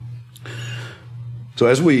So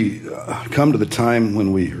as we come to the time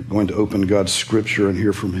when we are going to open God's Scripture and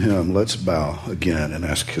hear from Him, let's bow again and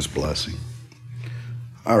ask His blessing.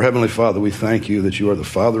 Our Heavenly Father, we thank You that You are the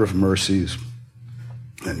Father of mercies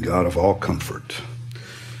and God of all comfort.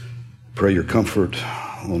 Pray Your comfort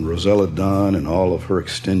on Rosella Dunn and all of her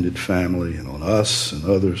extended family, and on us and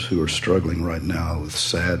others who are struggling right now with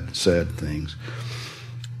sad, sad things.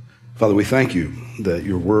 Father, we thank You that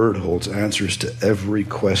Your Word holds answers to every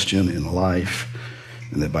question in life,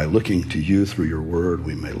 and that by looking to You through Your Word,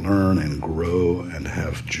 we may learn and grow and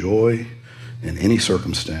have joy in any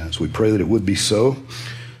circumstance. We pray that it would be so.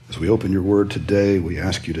 As we open Your Word today, we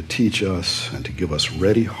ask You to teach us and to give us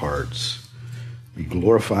ready hearts. Be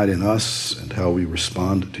glorified in us and how we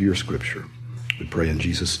respond to Your Scripture. We pray in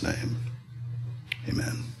Jesus' name.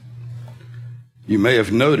 Amen. You may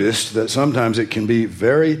have noticed that sometimes it can be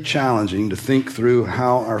very challenging to think through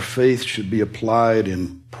how our faith should be applied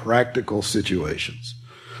in practical situations.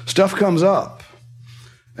 Stuff comes up,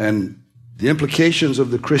 and the implications of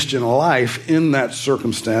the Christian life in that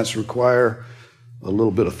circumstance require a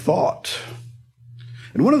little bit of thought.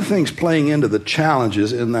 And one of the things playing into the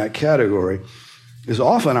challenges in that category is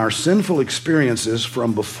often our sinful experiences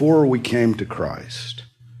from before we came to Christ.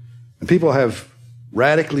 And people have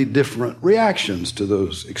radically different reactions to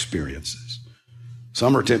those experiences.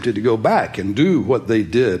 Some are tempted to go back and do what they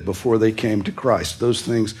did before they came to Christ. Those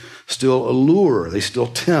things still allure, they still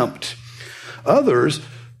tempt. Others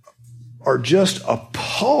are just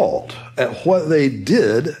appalled at what they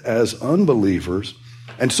did as unbelievers,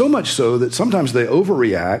 and so much so that sometimes they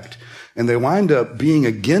overreact and they wind up being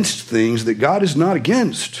against things that God is not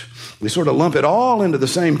against. They sort of lump it all into the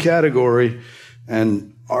same category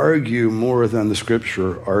and argue more than the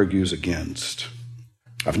Scripture argues against.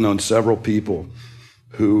 I've known several people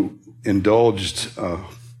who indulged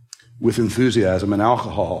with enthusiasm in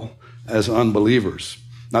alcohol as unbelievers.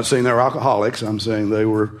 Not saying they were alcoholics, I'm saying they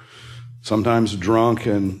were sometimes drunk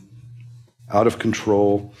and out of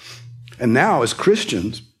control. And now, as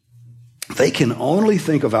Christians, they can only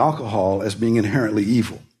think of alcohol as being inherently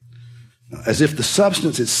evil, as if the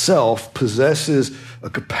substance itself possesses a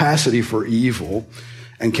capacity for evil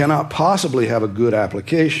and cannot possibly have a good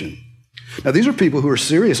application. Now, these are people who are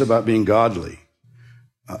serious about being godly.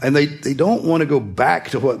 And they don't want to go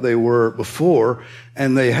back to what they were before,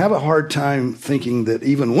 and they have a hard time thinking that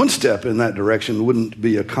even one step in that direction wouldn't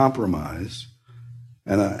be a compromise.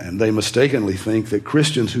 And they mistakenly think that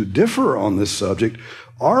Christians who differ on this subject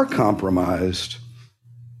are compromised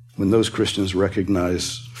when those Christians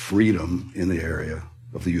recognize freedom in the area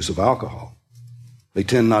of the use of alcohol. They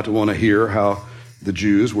tend not to want to hear how the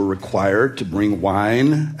Jews were required to bring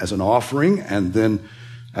wine as an offering, and then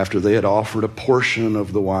after they had offered a portion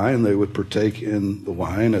of the wine, they would partake in the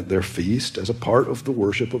wine at their feast as a part of the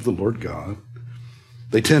worship of the Lord God.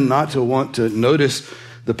 They tend not to want to notice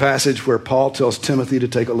the passage where Paul tells Timothy to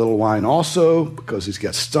take a little wine also because he's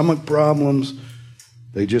got stomach problems.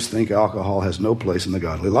 They just think alcohol has no place in the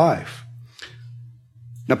godly life.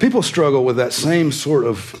 Now, people struggle with that same sort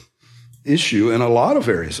of issue in a lot of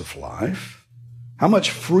areas of life. How much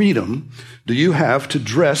freedom do you have to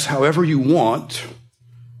dress however you want?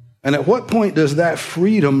 And at what point does that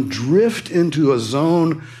freedom drift into a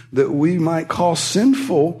zone that we might call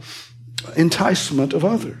sinful enticement of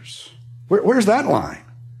others? Where's that line?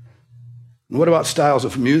 And what about styles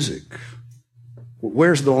of music?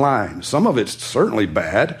 Where's the line? Some of it's certainly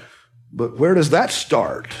bad, but where does that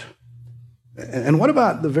start? And what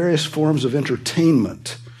about the various forms of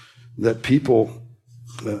entertainment that people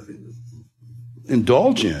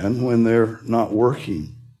indulge in when they're not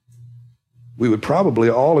working? We would probably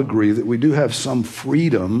all agree that we do have some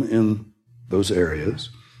freedom in those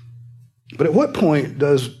areas. But at what point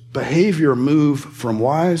does behavior move from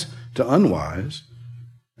wise to unwise?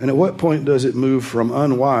 And at what point does it move from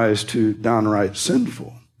unwise to downright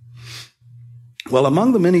sinful? Well,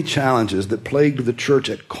 among the many challenges that plagued the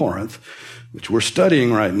church at Corinth, which we're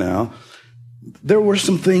studying right now, there were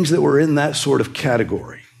some things that were in that sort of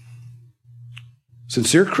category.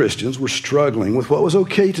 Sincere Christians were struggling with what was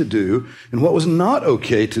okay to do and what was not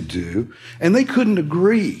okay to do, and they couldn't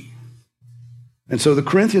agree. And so the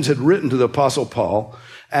Corinthians had written to the Apostle Paul,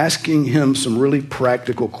 asking him some really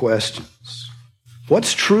practical questions.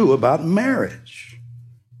 What's true about marriage?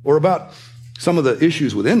 Or about some of the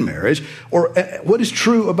issues within marriage? Or what is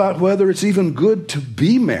true about whether it's even good to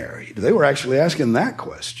be married? They were actually asking that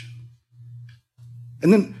question.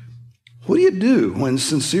 And then, what do you do when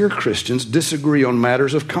sincere Christians disagree on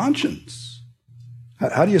matters of conscience?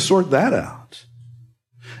 How do you sort that out?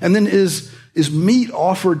 And then is is meat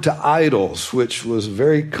offered to idols, which was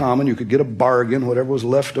very common. You could get a bargain. Whatever was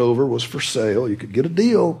left over was for sale. You could get a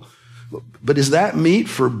deal. But is that meat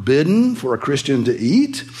forbidden for a Christian to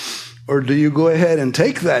eat? Or do you go ahead and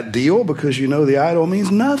take that deal because you know the idol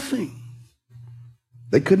means nothing?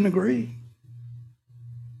 They couldn't agree.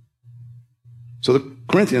 So the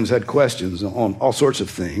Corinthians had questions on all sorts of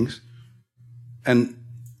things. And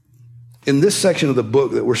in this section of the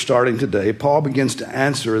book that we're starting today, Paul begins to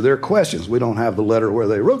answer their questions. We don't have the letter where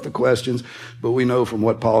they wrote the questions, but we know from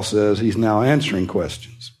what Paul says, he's now answering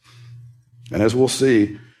questions. And as we'll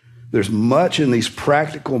see, there's much in these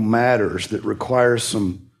practical matters that requires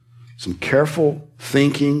some careful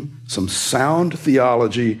thinking, some sound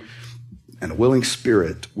theology, and a willing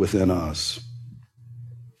spirit within us.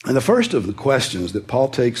 And the first of the questions that Paul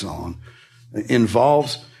takes on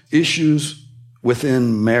involves issues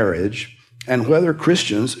within marriage and whether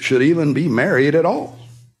Christians should even be married at all.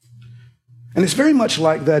 And it's very much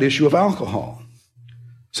like that issue of alcohol.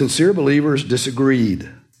 Sincere believers disagreed,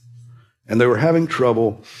 and they were having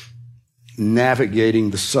trouble navigating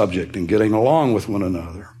the subject and getting along with one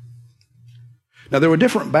another. Now, there were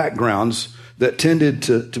different backgrounds that tended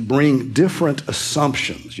to bring different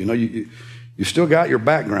assumptions. You know, you still got your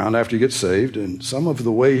background after you get saved, and some of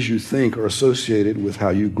the ways you think are associated with how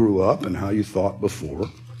you grew up and how you thought before.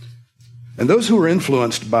 And those who were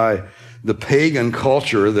influenced by the pagan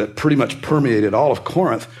culture that pretty much permeated all of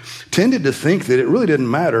Corinth tended to think that it really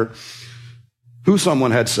didn't matter who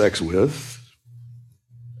someone had sex with.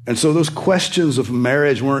 And so those questions of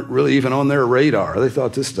marriage weren't really even on their radar. They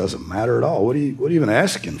thought, this doesn't matter at all. What are you even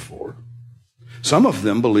asking for? Some of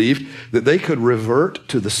them believed that they could revert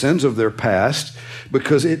to the sins of their past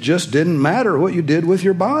because it just didn't matter what you did with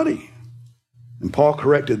your body. And Paul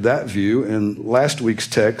corrected that view in last week's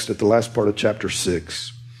text at the last part of chapter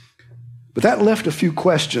 6. But that left a few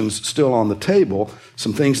questions still on the table,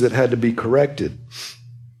 some things that had to be corrected.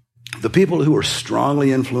 The people who were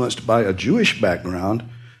strongly influenced by a Jewish background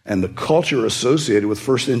and the culture associated with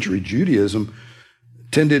first century Judaism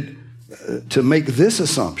tended to make this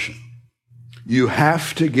assumption. You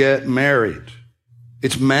have to get married.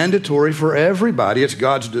 It's mandatory for everybody. It's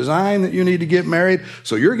God's design that you need to get married,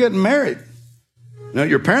 so you're getting married. Now,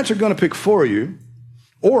 your parents are going to pick for you,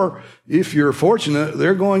 or if you're fortunate,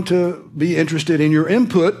 they're going to be interested in your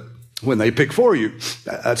input when they pick for you.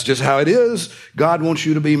 That's just how it is. God wants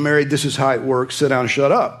you to be married. This is how it works. Sit down and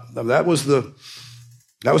shut up. That was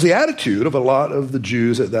the attitude of a lot of the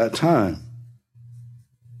Jews at that time.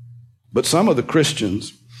 But some of the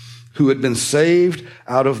Christians who had been saved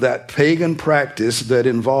out of that pagan practice that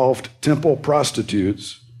involved temple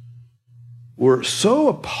prostitutes were so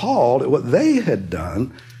appalled at what they had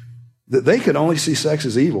done that they could only see sex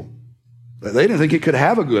as evil. They didn't think it could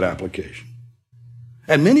have a good application.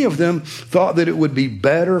 And many of them thought that it would be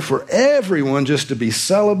better for everyone just to be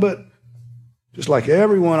celibate, just like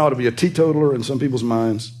everyone ought to be a teetotaler in some people's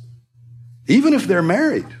minds. Even if they're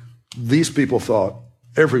married, these people thought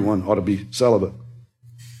everyone ought to be celibate.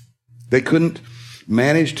 They couldn't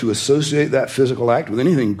manage to associate that physical act with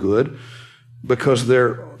anything good because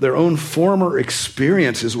their own former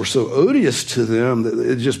experiences were so odious to them that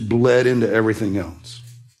it just bled into everything else.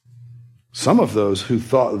 Some of those who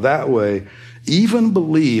thought that way even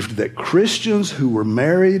believed that Christians who were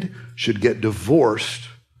married should get divorced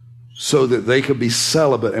so that they could be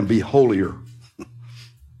celibate and be holier.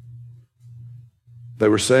 They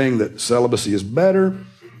were saying that celibacy is better,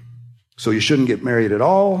 so you shouldn't get married at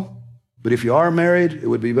all. But if you are married, it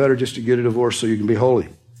would be better just to get a divorce so you can be holy.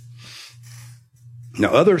 Now,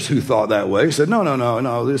 others who thought that way said,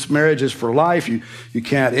 no, this marriage is for life. You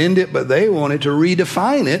can't end it. But they wanted to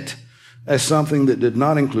redefine it as something that did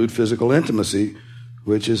not include physical intimacy,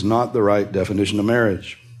 which is not the right definition of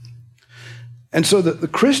marriage. And so the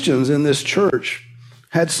Christians in this church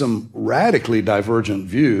had some radically divergent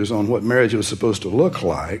views on what marriage was supposed to look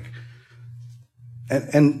like.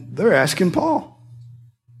 And they're asking Paul,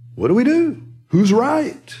 what do we do? Who's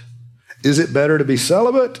right? Is it better to be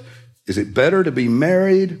celibate? Is it better to be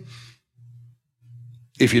married?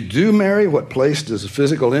 If you do marry, what place does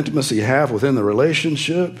physical intimacy have within the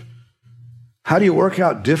relationship? How do you work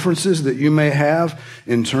out differences that you may have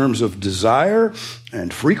in terms of desire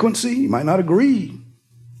and frequency? You might not agree.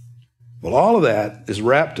 Well, all of that is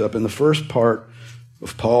wrapped up in the first part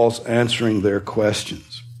of Paul's answering their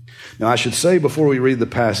questions. Now, I should say before we read the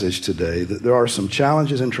passage today that there are some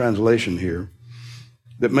challenges in translation here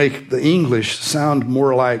that make the English sound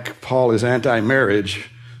more like Paul is anti-marriage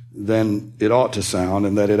than it ought to sound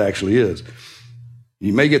and that it actually is.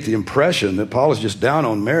 You may get the impression that Paul is just down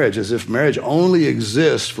on marriage as if marriage only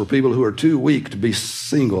exists for people who are too weak to be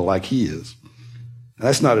single like he is.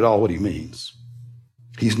 That's not at all what he means.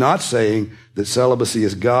 He's not saying that celibacy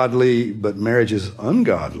is godly, but marriage is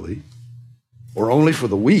ungodly, or only for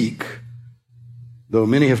the weak, though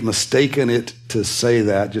many have mistaken it to say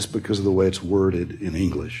that just because of the way it's worded in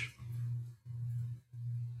English.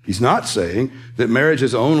 He's not saying that marriage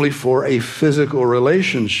is only for a physical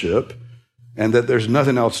relationship and that there's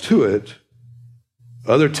nothing else to it.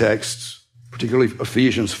 Other texts, particularly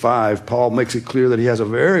Ephesians 5, Paul makes it clear that he has a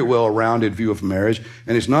very well-rounded view of marriage,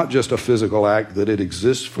 and it's not just a physical act that it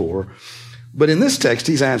exists for. But in this text,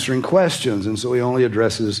 he's answering questions, and so he only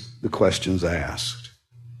addresses the questions asked.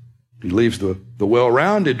 He leaves the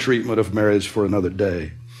well-rounded treatment of marriage for another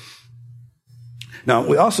day. Now,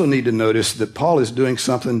 we also need to notice that Paul is doing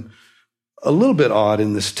something a little bit odd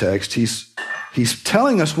in this text. He's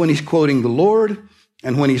telling us when he's quoting the Lord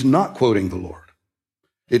and when he's not quoting the Lord.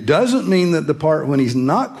 It doesn't mean that the part when he's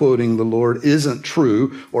not quoting the Lord isn't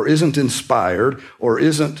true or isn't inspired or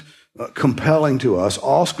isn't compelling to us.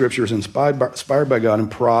 All Scripture is inspired by God and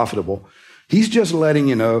profitable. He's just letting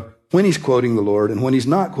you know when he's quoting the Lord and when he's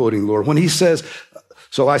not quoting the Lord. When he says,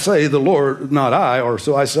 so I say the Lord, not I, or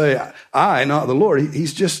so I say I, not the Lord,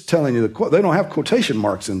 he's just telling you the quote. They don't have quotation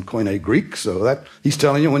marks in Koine Greek, so that he's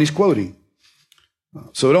telling you when he's quoting.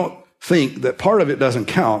 So don't think that part of it doesn't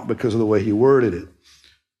count because of the way he worded it.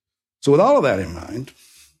 So with all of that in mind,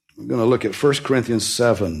 we're going to look at 1 Corinthians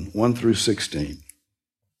 7, 1 through 16.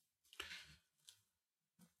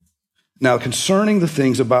 Now, concerning the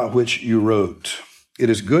things about which you wrote, it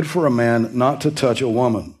is good for a man not to touch a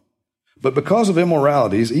woman. But because of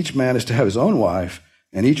immoralities, each man is to have his own wife,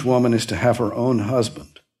 and each woman is to have her own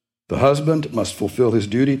husband. The husband must fulfill his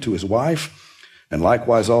duty to his wife, and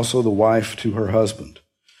likewise also the wife to her husband.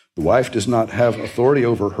 The wife does not have authority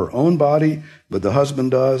over her own body, but the husband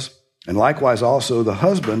does. And likewise also the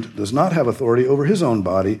husband does not have authority over his own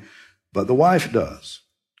body, but the wife does.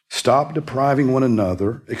 Stop depriving one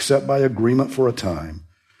another, except by agreement for a time,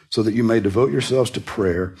 so that you may devote yourselves to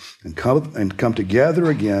prayer and come together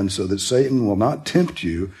again, so that Satan will not tempt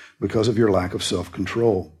you because of your lack of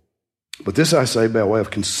self-control. But this I say by way of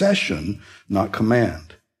concession, not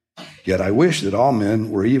command. Yet I wish that all men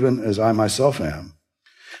were even as I myself am.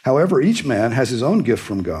 However, each man has his own gift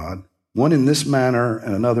from God, one in this manner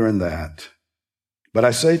and another in that. But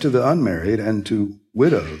I say to the unmarried and to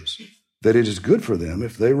widows that it is good for them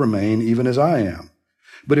if they remain even as I am.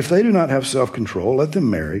 But if they do not have self-control, let them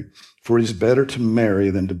marry, for it is better to marry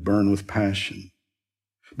than to burn with passion.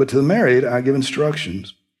 But to the married I give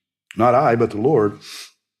instructions, not I, but the Lord,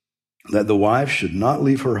 that the wife should not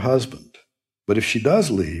leave her husband. But if she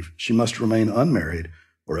does leave, she must remain unmarried,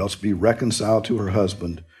 or else be reconciled to her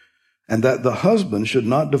husband, and that the husband should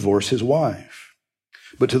not divorce his wife.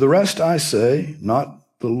 But to the rest I say, not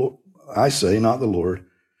the Lord,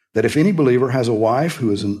 that if any believer has a wife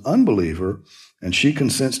who is an unbeliever, and she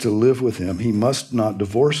consents to live with him, he must not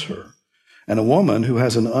divorce her. And a woman who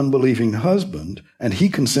has an unbelieving husband, and he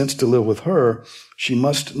consents to live with her, she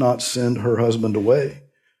must not send her husband away.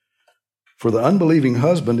 For the unbelieving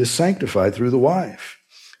husband is sanctified through the wife,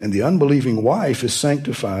 and the unbelieving wife is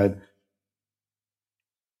sanctified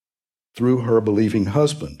through her believing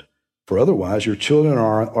husband. For otherwise your children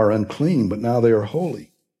are unclean, but now they are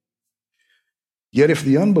holy. Yet if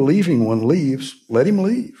the unbelieving one leaves, let him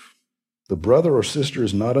leave. The brother or sister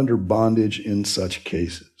is not under bondage in such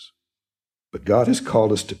cases. But God has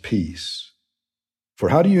called us to peace. For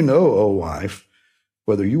how do you know, O wife,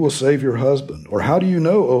 whether you will save your husband? Or how do you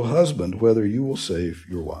know, O husband, whether you will save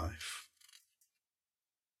your wife?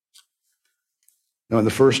 Now, in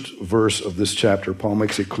the first verse of this chapter, Paul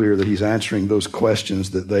makes it clear that he's answering those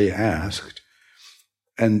questions that they asked.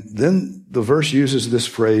 And then the verse uses this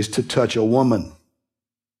phrase, to touch a woman,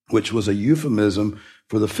 which was a euphemism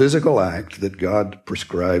for the physical act that God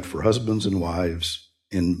prescribed for husbands and wives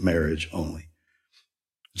in marriage only.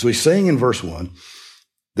 So he's saying in verse 1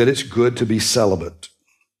 that it's good to be celibate.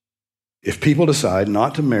 If people decide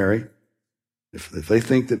not to marry, if they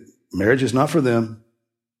think that marriage is not for them,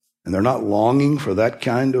 and they're not longing for that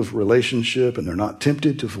kind of relationship, and they're not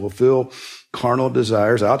tempted to fulfill carnal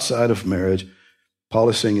desires outside of marriage, Paul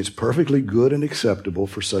is saying it's perfectly good and acceptable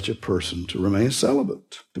for such a person to remain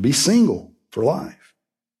celibate, to be single for life.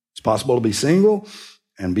 It's possible to be single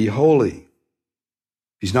and be holy.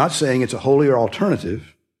 He's not saying it's a holier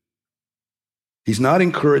alternative. He's not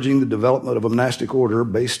encouraging the development of a monastic order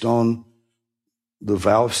based on the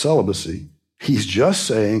vow of celibacy. He's just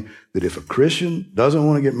saying that if a Christian doesn't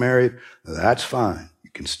want to get married, that's fine.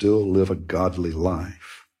 You can still live a godly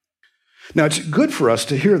life. Now, it's good for us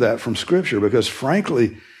to hear that from Scripture because,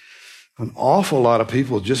 frankly, an awful lot of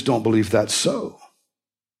people just don't believe that's so.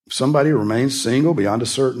 If somebody remains single beyond a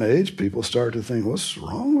certain age, people start to think, what's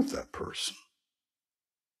wrong with that person?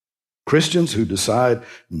 Christians who decide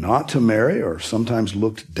not to marry are sometimes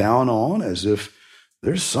looked down on as if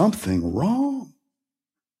there's something wrong.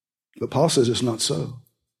 But Paul says it's not so.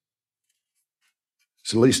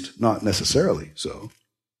 It's at least not necessarily so.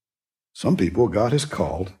 Some people God has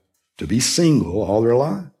called to be single all their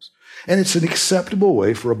lives. And it's an acceptable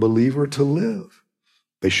way for a believer to live.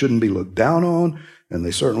 They shouldn't be looked down on, and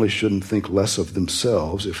they certainly shouldn't think less of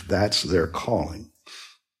themselves if that's their calling.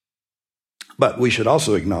 But we should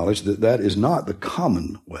also acknowledge that that is not the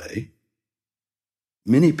common way.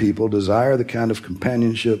 Many people desire the kind of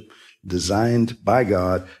companionship designed by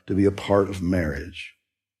God to be a part of marriage.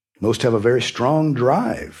 Most have a very strong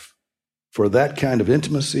drive for that kind of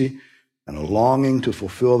intimacy and a longing to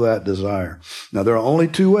fulfill that desire. Now, there are only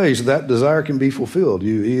two ways that desire can be fulfilled.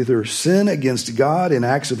 You either sin against God in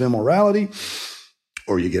acts of immorality,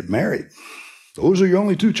 or you get married. Those are your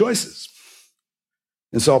only two choices.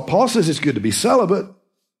 And so Paul says it's good to be celibate,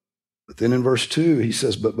 but then in verse 2, he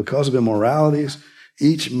says, but because of immoralities,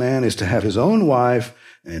 each man is to have his own wife,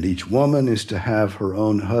 and each woman is to have her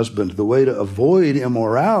own husband. The way to avoid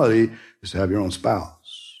immorality is to have your own spouse.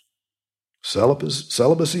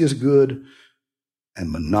 Celibacy is good,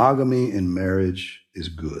 and monogamy in marriage is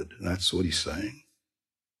good. That's what he's saying.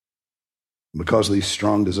 Because these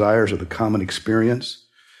strong desires are the common experience,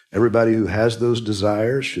 everybody who has those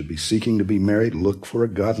desires should be seeking to be married, look for a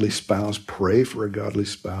godly spouse, pray for a godly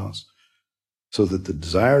spouse, so that the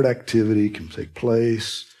desired activity can take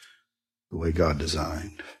place the way God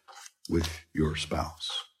designed with your spouse.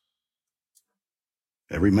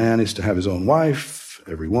 Every man is to have his own wife.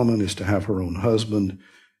 Every woman is to have her own husband.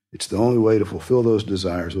 It's the only way to fulfill those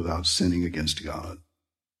desires without sinning against God.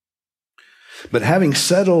 But having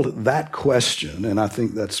settled that question, and I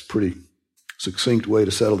think that's a pretty succinct way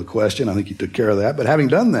to settle the question. I think you took care of that. But having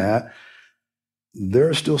done that, there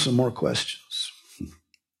are still some more questions.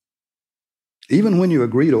 Even when you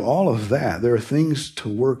agree to all of that, there are things to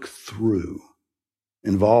work through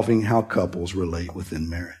involving how couples relate within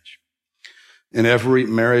marriage. In every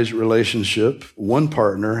marriage relationship, one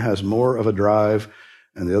partner has more of a drive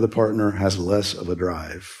and the other partner has less of a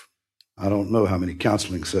drive. I don't know how many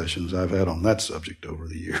counseling sessions I've had on that subject over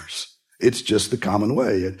the years. It's just the common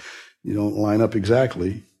way. You don't line up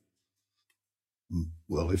exactly.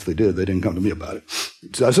 Well, if they did, they didn't come to me about it.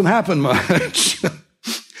 It doesn't happen much.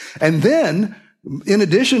 And then, in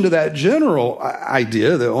addition to that general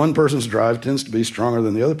idea that one person's drive tends to be stronger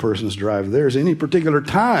than the other person's drive, there's any particular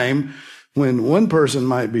time when one person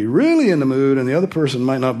might be really in the mood and the other person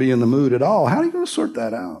might not be in the mood at all. How are you going to sort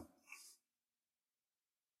that out?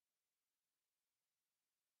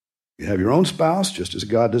 You have your own spouse, just as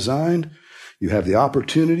God designed. You have the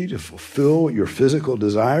opportunity to fulfill your physical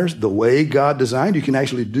desires the way God designed. You can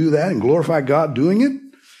actually do that and glorify God doing it.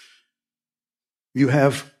 You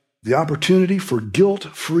have the opportunity for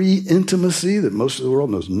guilt-free intimacy that most of the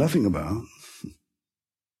world knows nothing about.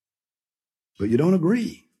 But you don't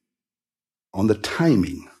agree on the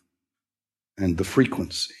timing and the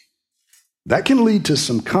frequency. That can lead to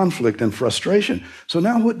some conflict and frustration. So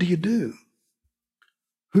now what do you do?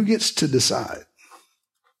 Who gets to decide?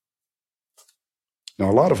 Now,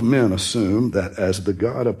 a lot of men assume that as the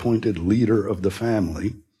God-appointed leader of the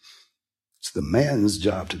family, it's the man's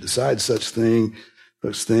job to decide such things,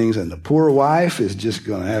 and the poor wife is just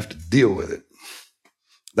going to have to deal with it.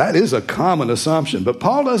 That is a common assumption, but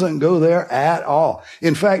Paul doesn't go there at all.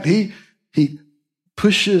 In fact, he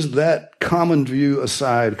pushes that common view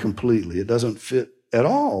aside completely. It doesn't fit at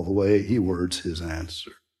all the way he words his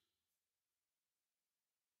answer.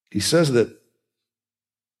 He says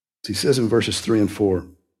in verses 3 and 4,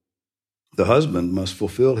 the husband must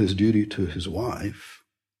fulfill his duty to his wife,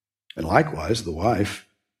 and likewise the wife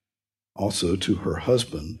also to her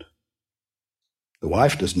husband. The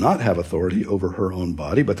wife does not have authority over her own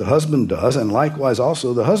body, but the husband does, and likewise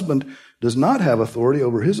also the husband does not have authority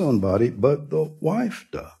over his own body, but the wife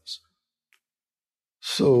does.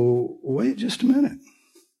 So wait just a minute.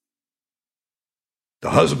 The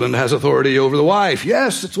husband has authority over the wife.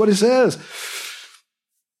 Yes, that's what it says.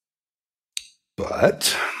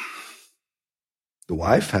 But the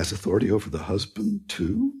wife has authority over the husband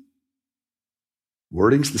too.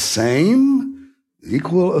 Wording's the same.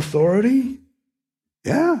 Equal authority.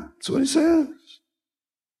 Yeah, that's what it says.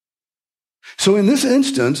 So in this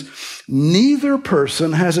instance, neither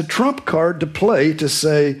person has a trump card to play to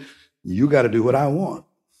say, you got to do what I want.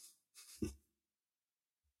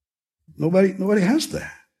 Nobody has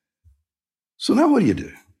that. So now what do you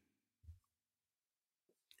do?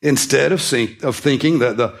 Instead of thinking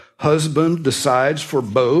that the husband decides for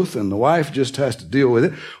both and the wife just has to deal with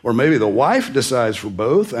it, or maybe the wife decides for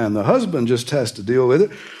both and the husband just has to deal with it,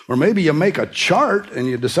 or maybe you make a chart and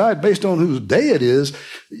you decide based on whose day it is,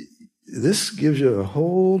 this gives you a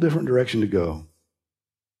whole different direction to go.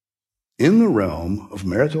 In the realm of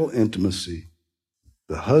marital intimacy,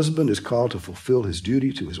 the husband is called to fulfill his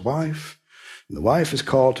duty to his wife, and the wife is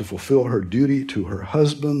called to fulfill her duty to her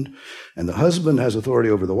husband, and the husband has authority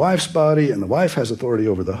over the wife's body, and the wife has authority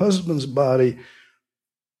over the husband's body,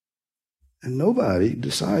 and nobody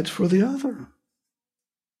decides for the other.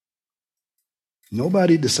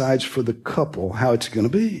 Nobody decides for the couple how it's going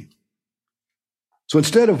to be. So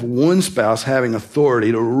instead of one spouse having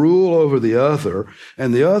authority to rule over the other,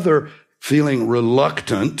 and the other feeling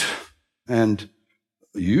reluctant and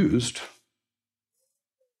used,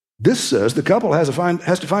 this says the couple has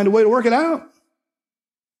to find a way to work it out.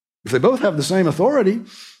 If they both have the same authority,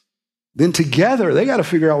 then together they got to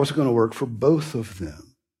figure out what's going to work for both of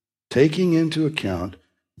them, taking into account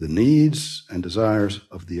the needs and desires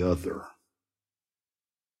of the other.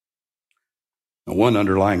 Now, one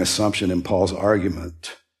underlying assumption in Paul's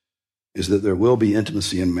argument is that there will be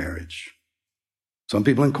intimacy in marriage. Some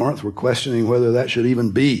people in Corinth were questioning whether that should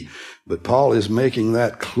even be, but Paul is making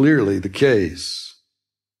that clearly the case.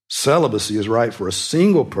 Celibacy is right for a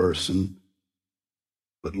single person,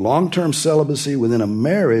 but long-term celibacy within a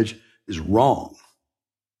marriage is wrong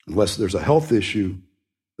unless there's a health issue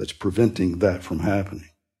that's preventing that from happening.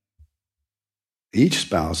 Each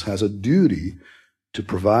spouse has a duty to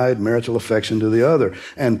provide marital affection to the other.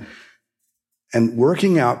 And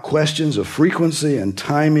working out questions of frequency and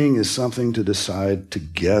timing is something to decide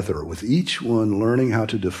together, with each one learning how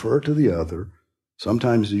to defer to the other.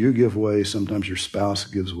 Sometimes you give way, sometimes your spouse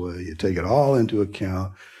gives way. You take it all into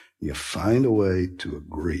account, and you find a way to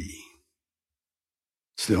agree.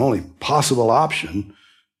 It's the only possible option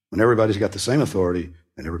when everybody's got the same authority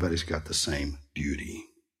and everybody's got the same duty.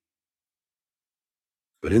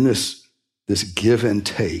 But in this give and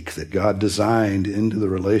take that God designed into the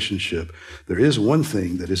relationship, there is one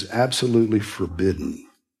thing that is absolutely forbidden.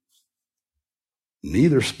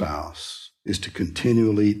 Neither spouse is to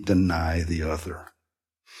continually deny the other.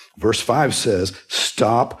 Verse 5 says,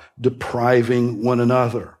 stop depriving one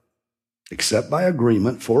another, except by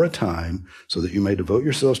agreement for a time, so that you may devote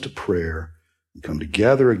yourselves to prayer and come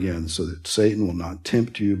together again so that Satan will not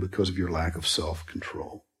tempt you because of your lack of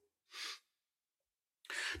self-control.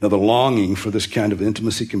 Now, the longing for this kind of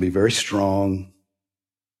intimacy can be very strong,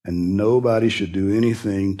 and nobody should do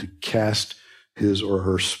anything to cast his or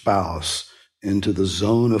her spouse into the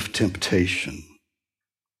zone of temptation.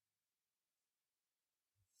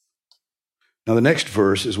 Now, the next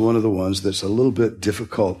verse is one of the ones that's a little bit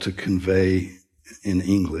difficult to convey in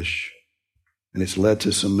English, and it's led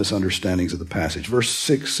to some misunderstandings of the passage. Verse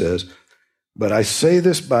 6 says, but I say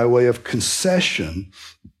this by way of concession,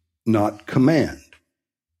 not command.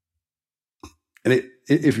 And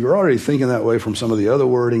if you're already thinking that way from some of the other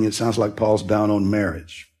wording, it sounds like Paul's down on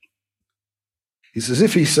marriage. It's as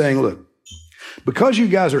if he's saying, look, because you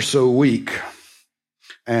guys are so weak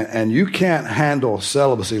and you can't handle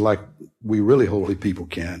celibacy like we really holy people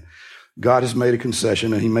can, God has made a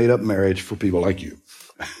concession and he made up marriage for people like you.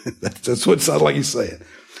 That's what it sounds like he's saying.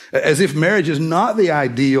 As if marriage is not the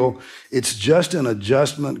ideal, it's just an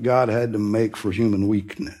adjustment God had to make for human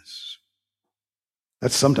weakness.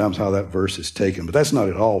 That's sometimes how that verse is taken, but that's not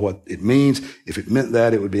at all what it means. If it meant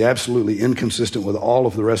that, it would be absolutely inconsistent with all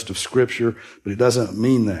of the rest of Scripture, but it doesn't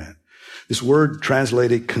mean that. This word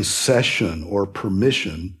translated concession or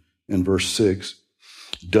permission in verse 6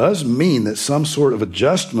 does mean that some sort of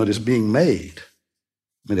adjustment is being made.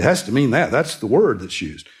 I mean, it has to mean that. That's the word that's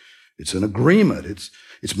used. It's an agreement.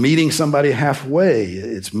 It's meeting somebody halfway.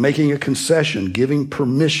 It's making a concession, giving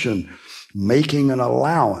permission, making an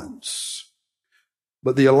allowance.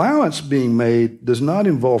 But the allowance being made does not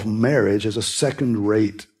involve marriage as a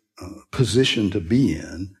second-rate position to be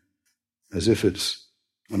in, as if it's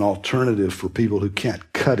an alternative for people who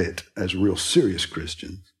can't cut it as real serious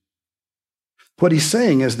Christians. What he's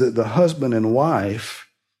saying is that the husband and wife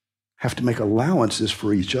have to make allowances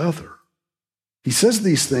for each other. He says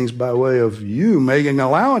these things by way of you making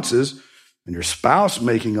allowances and your spouse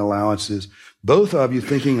making allowances, both of you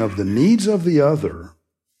thinking of the needs of the other.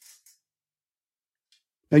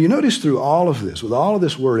 Now, you notice through all of this, with all of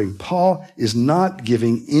this wording, Paul is not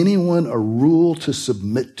giving anyone a rule to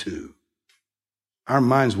submit to. Our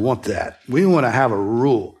minds want that. We want to have a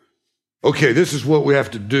rule. Okay, this is what we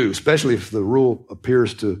have to do, especially if the rule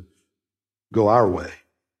appears to go our way.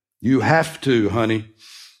 You have to, honey.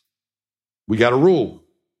 We got a rule.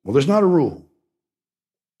 Well, there's not a rule.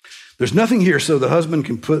 There's nothing here so the husband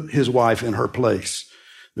can put his wife in her place.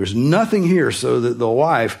 There's nothing here so that the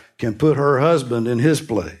wife can put her husband in his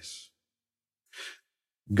place.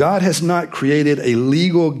 God has not created a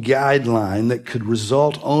legal guideline that could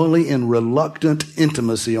result only in reluctant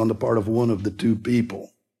intimacy on the part of one of the two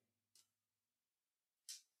people.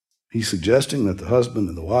 He's suggesting that the husband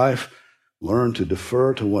and the wife learn to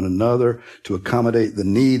defer to one another, to accommodate the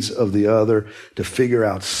needs of the other, to figure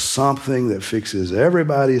out something that fixes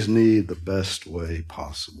everybody's need the best way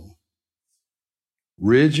possible.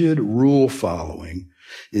 Rigid rule following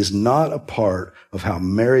is not a part of how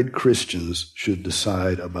married Christians should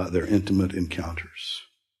decide about their intimate encounters.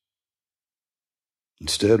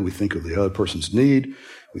 Instead, we think of the other person's need,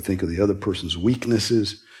 we think of the other person's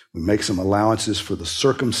weaknesses, we make some allowances for the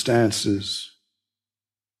circumstances.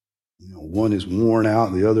 One is worn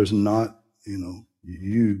out, the other's not.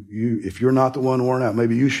 If you're not the one worn out,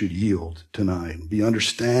 maybe you should yield tonight and be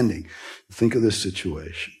understanding. Think of this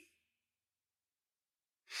situation.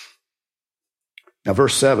 Now,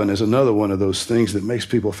 verse 7 is another one of those things that makes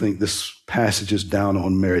people think this passage is down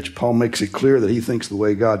on marriage. Paul makes it clear that he thinks the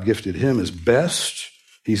way God gifted him is best.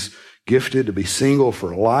 He's gifted to be single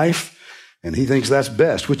for life, and he thinks that's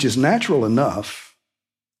best, which is natural enough.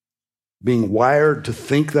 Being wired to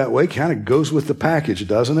think that way kind of goes with the package,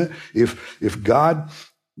 doesn't it? If God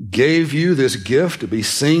gave you this gift to be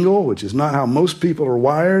single, which is not how most people are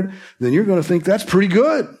wired, then you're going to think that's pretty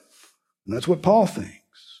good. And that's what Paul thinks.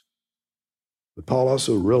 But Paul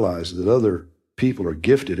also realized that other people are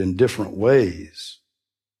gifted in different ways.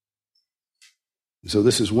 And so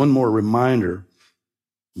this is one more reminder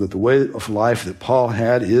that the way of life that Paul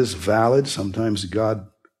had is valid. Sometimes God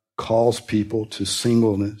calls people to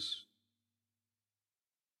singleness.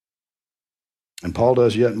 And Paul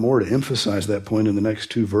does yet more to emphasize that point in the next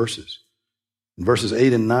two verses. In verses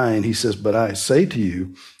 8 and 9, he says, "But I say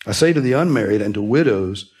to the unmarried and to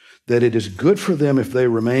widows, that it is good for them if they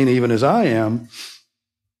remain even as I am.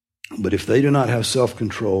 But if they do not have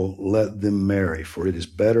self-control, let them marry, for it is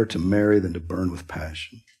better to marry than to burn with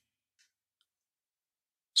passion."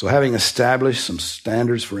 So having established some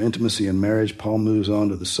standards for intimacy in marriage, Paul moves on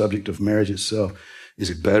to the subject of marriage itself. Is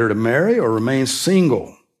it better to marry or remain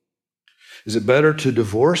single? Is it better to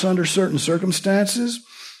divorce under certain circumstances,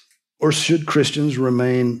 or should Christians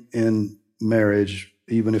remain in marriage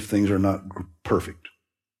even if things are not perfect?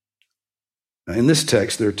 Now, in this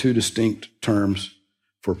text, there are two distinct terms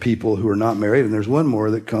for people who are not married, and there's one more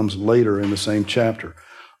that comes later in the same chapter.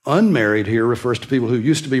 Unmarried here refers to people who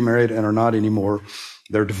used to be married and are not anymore.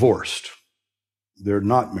 They're divorced. They're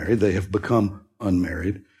not married. They have become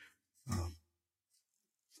unmarried.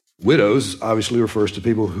 Widows obviously refers to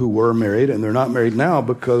people who were married and they're not married now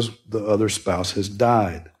because the other spouse has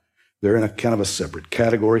died. They're in a kind of a separate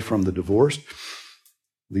category from the divorced.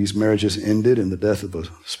 These marriages ended in the death of a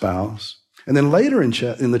spouse. And then later in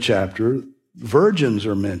the chapter, virgins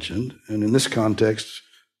are mentioned, and in this context,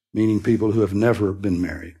 meaning people who have never been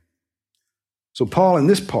married. So Paul, in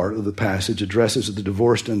this part of the passage, addresses the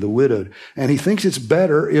divorced and the widowed, and he thinks it's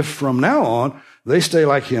better if from now on they stay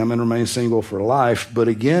like him and remain single for life. But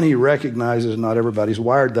again, he recognizes not everybody's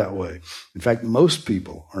wired that way. In fact, most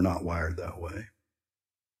people are not wired that way.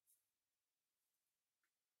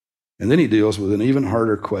 And then he deals with an even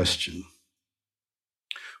harder question.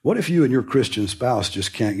 What if you and your Christian spouse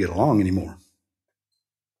just can't get along anymore?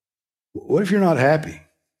 What if you're not happy?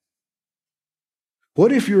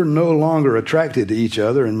 What if you're no longer attracted to each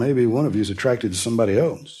other and maybe one of you is attracted to somebody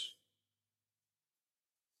else?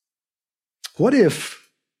 What if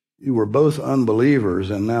you were both unbelievers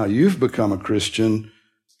and now you've become a Christian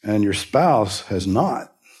and your spouse has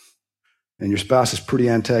not? And your spouse is pretty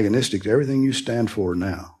antagonistic to everything you stand for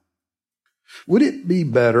now. Would it be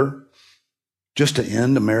better just to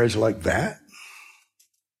end a marriage like that?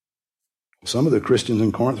 Some of the Christians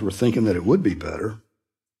in Corinth were thinking that it would be better.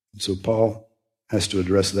 So Paul has to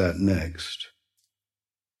address that next.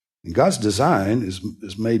 And God's design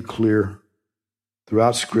is made clear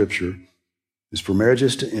throughout Scripture, is for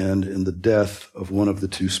marriages to end in the death of one of the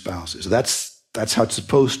two spouses. That's how it's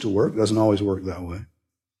supposed to work. It doesn't always work that way.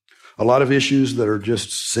 A lot of issues that are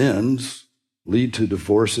just sins lead to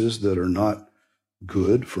divorces that are not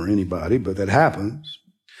good for anybody, but that happens.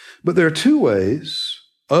 But there are two ways,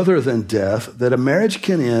 other than death, that a marriage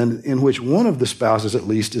can end in which one of the spouses at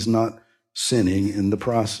least is not sinning in the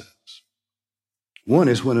process. One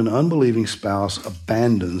is when an unbelieving spouse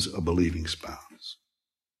abandons a believing spouse.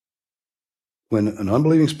 When an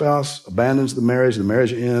unbelieving spouse abandons the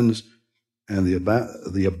marriage ends, and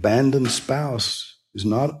the abandoned spouse is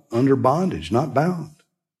not under bondage, not bound.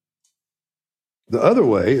 The other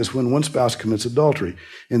way is when one spouse commits adultery.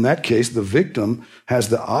 In that case, the victim has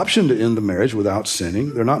the option to end the marriage without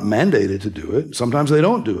sinning. They're not mandated to do it. Sometimes they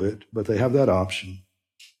don't do it, but they have that option.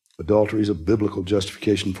 Adultery is a biblical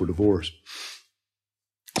justification for divorce.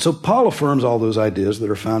 So Paul affirms all those ideas that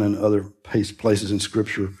are found in other places in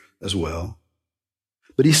Scripture as well.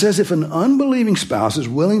 But he says if an unbelieving spouse is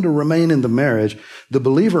willing to remain in the marriage, the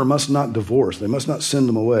believer must not divorce. They must not send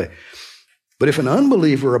them away. But if an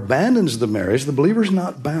unbeliever abandons the marriage, the believer is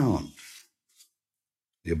not bound.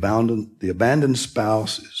 The abandoned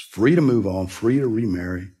spouse is free to move on, free to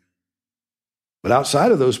remarry. But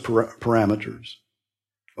outside of those parameters,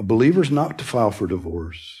 a believer is not to file for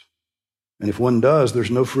divorce. And if one does,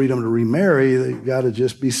 there's no freedom to remarry. They've got to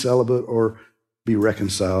just be celibate or be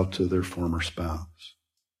reconciled to their former spouse.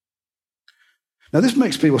 Now, this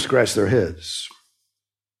makes people scratch their heads.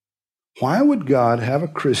 Why would God have a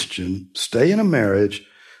Christian stay in a marriage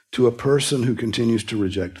to a person who continues to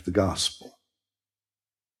reject the gospel?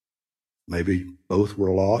 Maybe both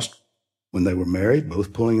were lost when they were married,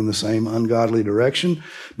 both pulling in the same ungodly direction,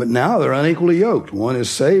 but now they're unequally yoked. One is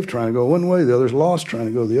saved, trying to go one way, the other's lost, trying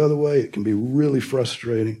to go the other way. It can be really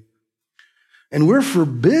frustrating. And we're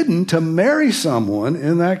forbidden to marry someone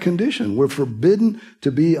in that condition. We're forbidden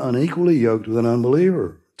to be unequally yoked with an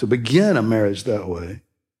unbeliever, to begin a marriage that way.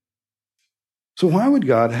 So why would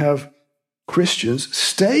God have Christians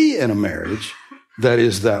stay in a marriage that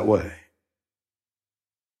is that way?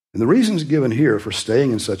 And the reasons given here for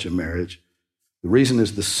staying in such a marriage, the reason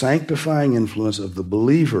is the sanctifying influence of the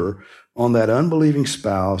believer on that unbelieving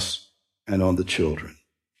spouse and on the children.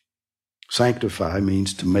 Sanctify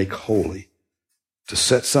means to make holy, to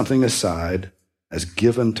set something aside as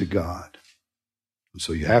given to God. And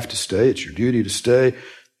so you have to stay. It's your duty to stay.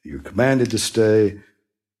 You're commanded to stay.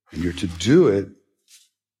 And you're to do it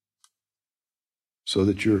so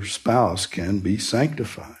that your spouse can be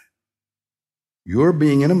sanctified. You're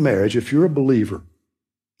being in a marriage, if you're a believer,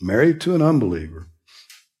 married to an unbeliever,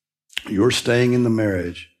 you're staying in the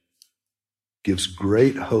marriage gives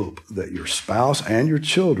great hope that your spouse and your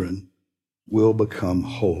children will become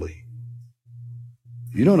holy.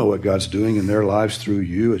 You don't know what God's doing in their lives through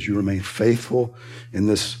you as you remain faithful in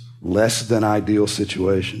this less than ideal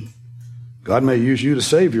situation. God may use you to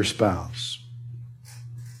save your spouse.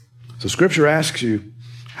 So Scripture asks you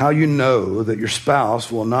how you know that your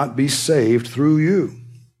spouse will not be saved through you.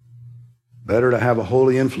 Better to have a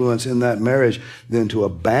holy influence in that marriage than to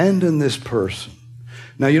abandon this person.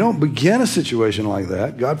 Now, you don't begin a situation like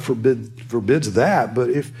that. God forbids that. But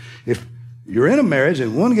if you're in a marriage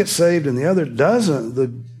and one gets saved and the other doesn't,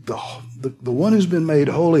 the one who's been made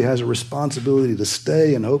holy has a responsibility to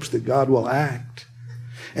stay in hopes that God will act.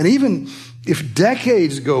 And even if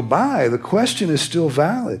decades go by, the question is still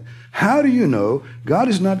valid. How do you know God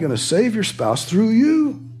is not going to save your spouse through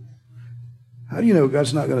you? How do you know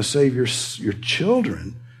God's not going to save your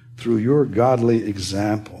children through your godly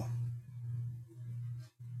example?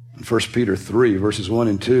 In 1 Peter 3, verses 1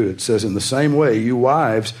 and 2, it says, "In the same way, you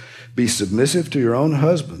wives, be submissive to your own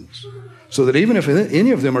husbands, so that even if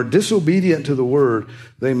any of them are disobedient to the word,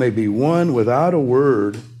 they may be won without a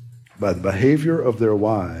word by the behavior of their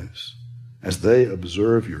wives, as they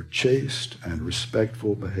observe your chaste and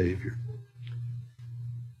respectful behavior."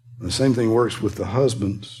 And the same thing works with the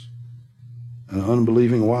husbands and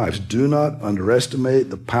unbelieving wives. Do not underestimate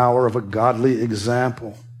the power of a godly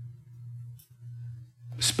example,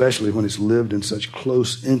 especially when it's lived in such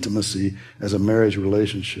close intimacy as a marriage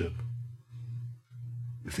relationship.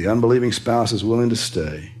 If the unbelieving spouse is willing to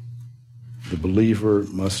stay, the believer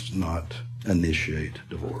must not initiate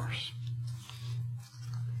divorce.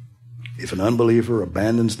 If an unbeliever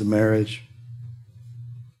abandons the marriage,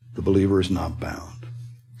 the believer is not bound.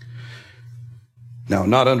 Now,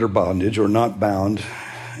 not under bondage or not bound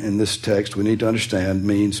in this text, we need to understand,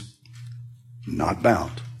 means not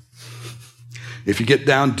bound. If you get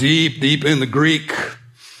down deep in the Greek,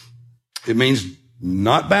 it means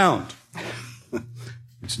not bound.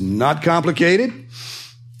 It's not complicated.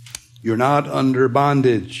 You're not under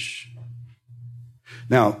bondage.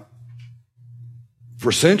 Now,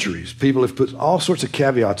 for centuries, people have put all sorts of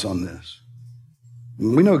caveats on this.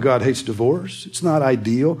 We know God hates divorce. It's not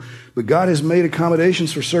ideal, but God has made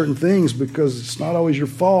accommodations for certain things because it's not always your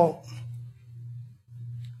fault.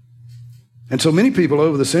 And so many people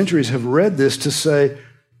over the centuries have read this to say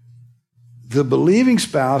the believing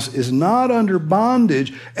spouse is not under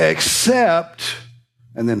bondage except,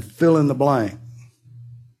 and then fill in the blank.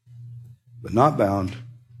 But not bound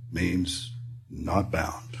means not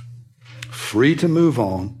bound. Free to move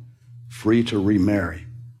on, free to remarry.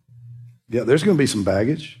 Yeah, there's going to be some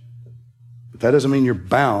baggage, but that doesn't mean you're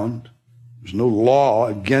bound. There's no law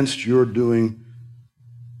against your doing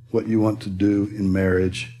what you want to do in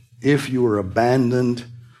marriage if you are abandoned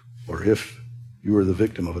or if you are the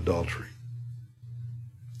victim of adultery.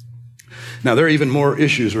 Now, there are even more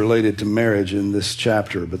issues related to marriage in this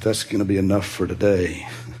chapter, but that's going to be enough for today.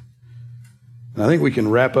 And I think we can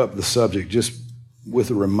wrap up the subject just with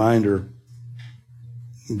a reminder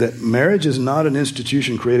that marriage is not an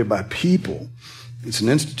institution created by people. It's an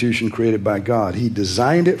institution created by God. He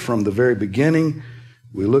designed it from the very beginning.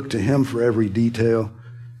 We look to him for every detail.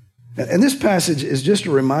 And this passage is just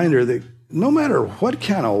a reminder that no matter what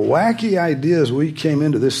kind of wacky ideas we came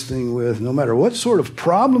into this thing with, no matter what sort of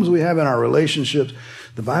problems we have in our relationships,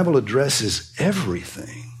 the Bible addresses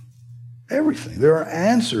everything. Everything. There are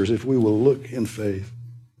answers if we will look in faith.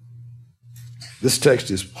 This text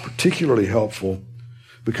is particularly helpful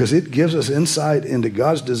because it gives us insight into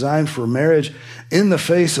God's design for marriage in the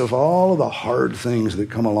face of all of the hard things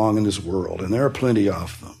that come along in this world, and there are plenty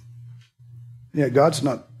of them. Yeah, God's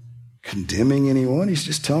not condemning anyone. He's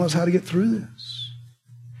just telling us how to get through this.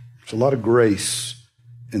 There's a lot of grace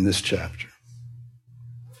in this chapter.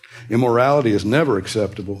 Immorality is never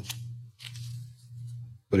acceptable.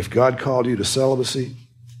 But if God called you to celibacy,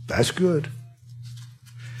 that's good.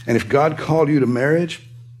 And if God called you to marriage,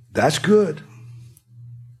 that's good.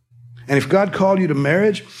 And if God called you to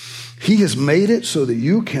marriage, he has made it so that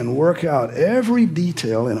you can work out every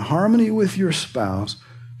detail in harmony with your spouse,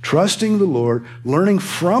 trusting the Lord, learning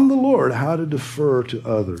from the Lord how to defer to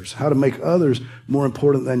others, how to make others more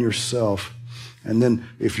important than yourself. And then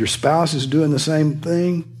if your spouse is doing the same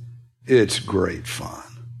thing, it's great fun.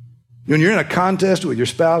 When you're in a contest with your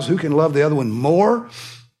spouse, who can love the other one more,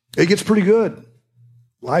 it gets pretty good.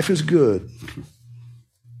 Life is good.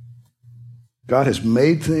 God has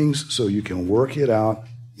made things so you can work it out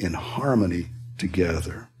in harmony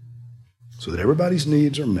together so that everybody's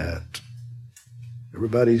needs are met.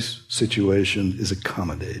 Everybody's situation is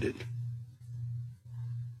accommodated.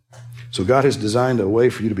 So God has designed a way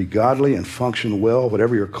for you to be godly and function well,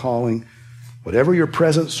 whatever your calling, whatever your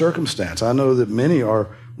present circumstance. I know that many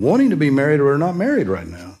are wanting to be married or are not married right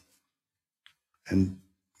now. And,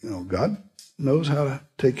 God knows how to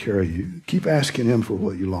take care of you. Keep asking him for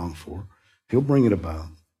what you long for. He'll bring it about.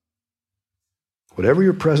 Whatever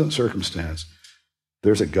your present circumstance,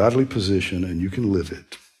 there's a godly position and you can live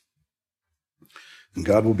it. And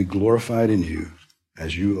God will be glorified in you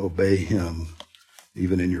as you obey him,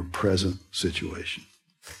 even in your present situation.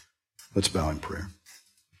 Let's bow in prayer.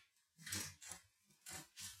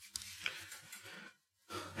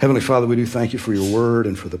 Heavenly Father, we do thank you for your word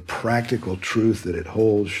and for the practical truth that it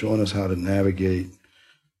holds, showing us how to navigate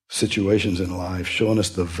situations in life, showing us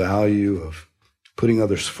the value of putting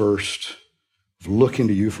others first, of looking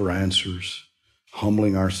to you for answers,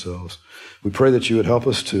 humbling ourselves. We pray that you would help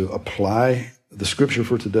us to apply the scripture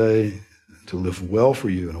for today, to live well for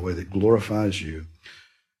you in a way that glorifies you.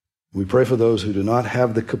 We pray for those who do not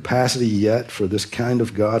have the capacity yet for this kind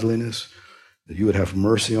of godliness, that you would have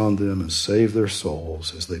mercy on them and save their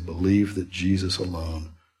souls as they believe that Jesus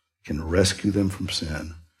alone can rescue them from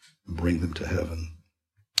sin and bring them to heaven.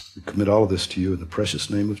 We commit all of this to you in the precious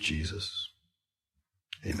name of Jesus.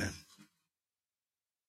 Amen.